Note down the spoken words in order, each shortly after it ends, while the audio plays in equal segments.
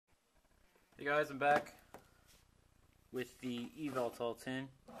Hey guys, I'm back with the Yveltal tin.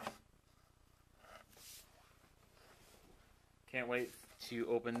 Can't wait to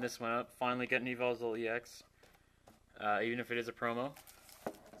open this one up. Finally get an Yveltal EX, even if it is a promo.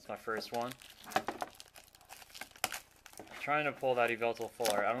 It's my first one. I'm trying to pull that Yveltal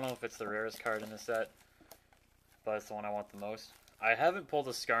full art. I don't know if it's the rarest card in the set, but it's the one I want the most. I haven't pulled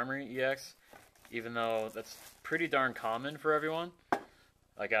a Skarmory EX, even though that's pretty darn common for everyone,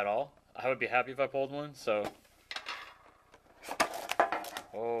 like at all. I would be happy if I pulled one, so...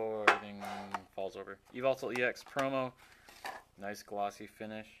 Oh, everything falls over. Yveltal EX promo. Nice glossy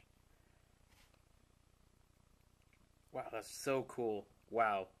finish. Wow, that's so cool.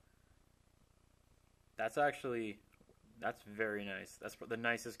 Wow. That's very nice. That's the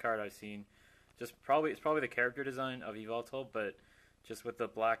nicest card I've seen. It's probably the character design of Yveltal, but just with the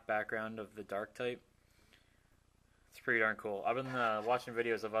black background of the dark type. It's pretty darn cool. I've been watching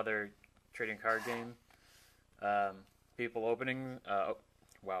videos of other trading card game people opening.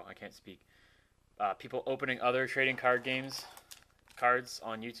 Wow, I can't speak. People opening other trading card games cards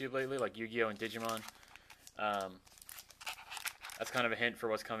on YouTube lately, like Yu-Gi-Oh and Digimon. That's kind of a hint for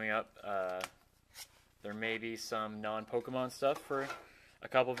what's coming up. There may be some non-Pokemon stuff for a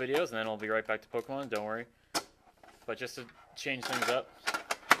couple videos, and then I'll be right back to Pokemon. Don't worry. But just to change things up.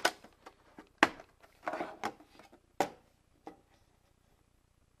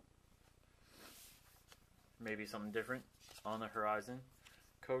 Maybe something different on the horizon.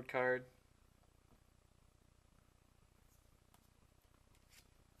 Code card.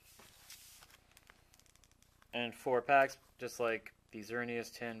 And 4 packs, just like the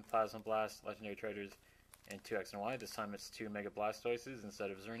Xerneas, Tin, Plasma Blast, Legendary Treasures, and 2 X and Y. This time it's 2 Mega Blastoises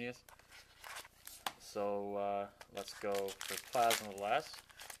instead of Xerneas. So let's go for Plasma Blast.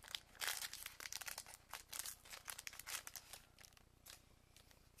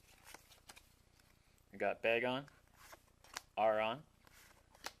 We got Bagon, Aron,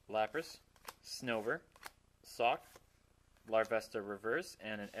 Lapras, Snover, Sock, Larvesta Reverse,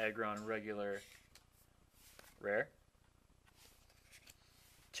 and an Aggron regular rare.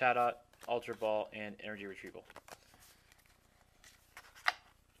 Chatot, Ultra Ball, and Energy Retrieval.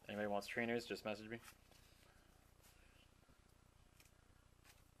 Anybody wants trainers, just message me.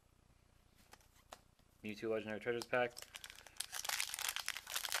 Mewtwo Legendary Treasures pack.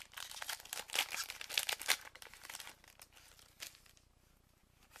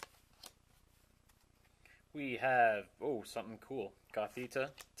 We have, something cool. Gothita,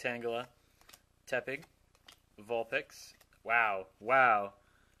 Tangela, Tepig, Vulpix. Wow.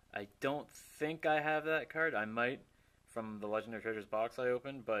 I don't think I have that card. I might from the Legendary Treasures box I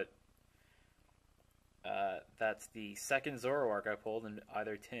opened, but that's the second Zoroark I pulled in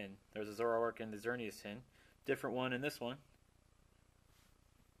either tin. There's a Zoroark in the Xerneas tin. Different one in this one.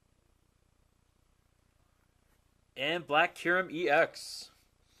 And Black Kyurem EX.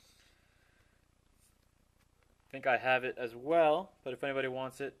 I think I have it as well, but if anybody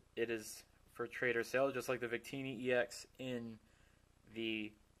wants it, it is for trader sale, just like the Victini EX in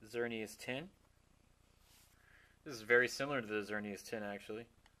the Xerneas tin. This is very similar to the Xerneas tin, actually.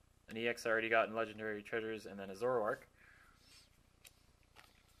 An EX I already got in Legendary Treasures, and then a Zoroark.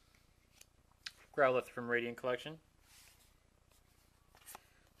 Growlithe from Radiant Collection.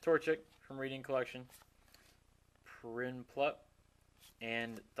 Torchic from Radiant Collection. Prinplup.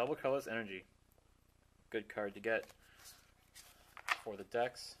 And Double Colorless Energy. Good card to get for the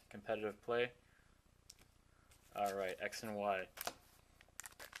decks. Competitive play. Alright, X and Y.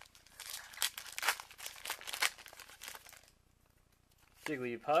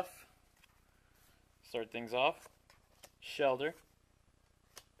 Jigglypuff. Start things off. Shelter.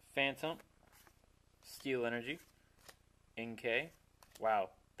 Phantom. Steel Energy. Inkay. Wow,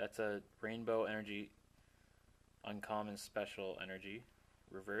 that's a Rainbow Energy Uncommon Special Energy.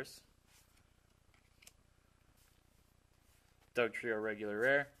 Reverse. Dugtrio Regular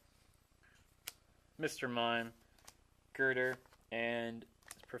Rare. Mr. Mime. Girder. And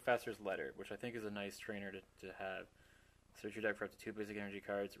Professor's Letter, which I think is a nice trainer to have. Search your deck for up to 2 basic energy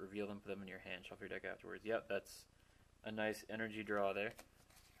cards, reveal them, put them in your hand, shuffle your deck afterwards. Yep, that's a nice energy draw there.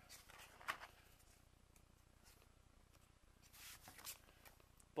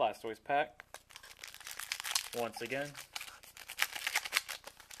 Blastoise pack. Once again.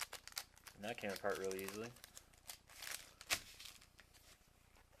 And that came apart really easily.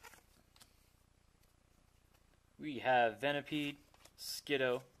 We have Venipede,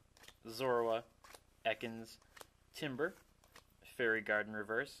 Skiddo, Zorua, Ekans, Timber, Fairy Garden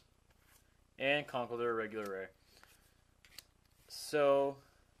Reverse, and Conkeldurr Regular Rare. So,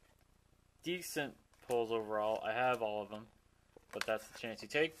 decent pulls overall. I have all of them, but that's the chance you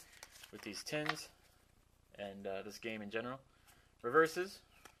take. with these tins and this game in general. Reverses,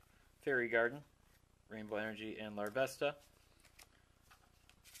 Fairy Garden, Rainbow Energy, and Larvesta.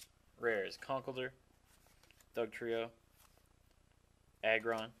 Rares, Conkeldurr, Dugtrio,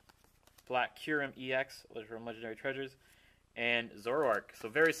 Aggron, Black Kyurem EX, from Legendary Treasures, and Zoroark. So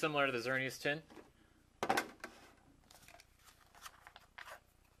very similar to the Xerneas tin.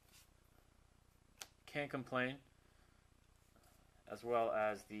 Can't complain. As well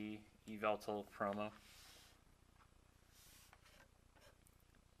as the Yveltal promo,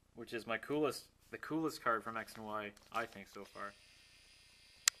 which is the coolest card from X and Y, I think, so far.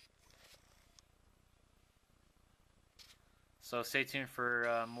 So stay tuned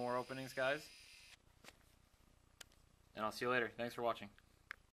for more openings, guys. And I'll see you later. Thanks for watching.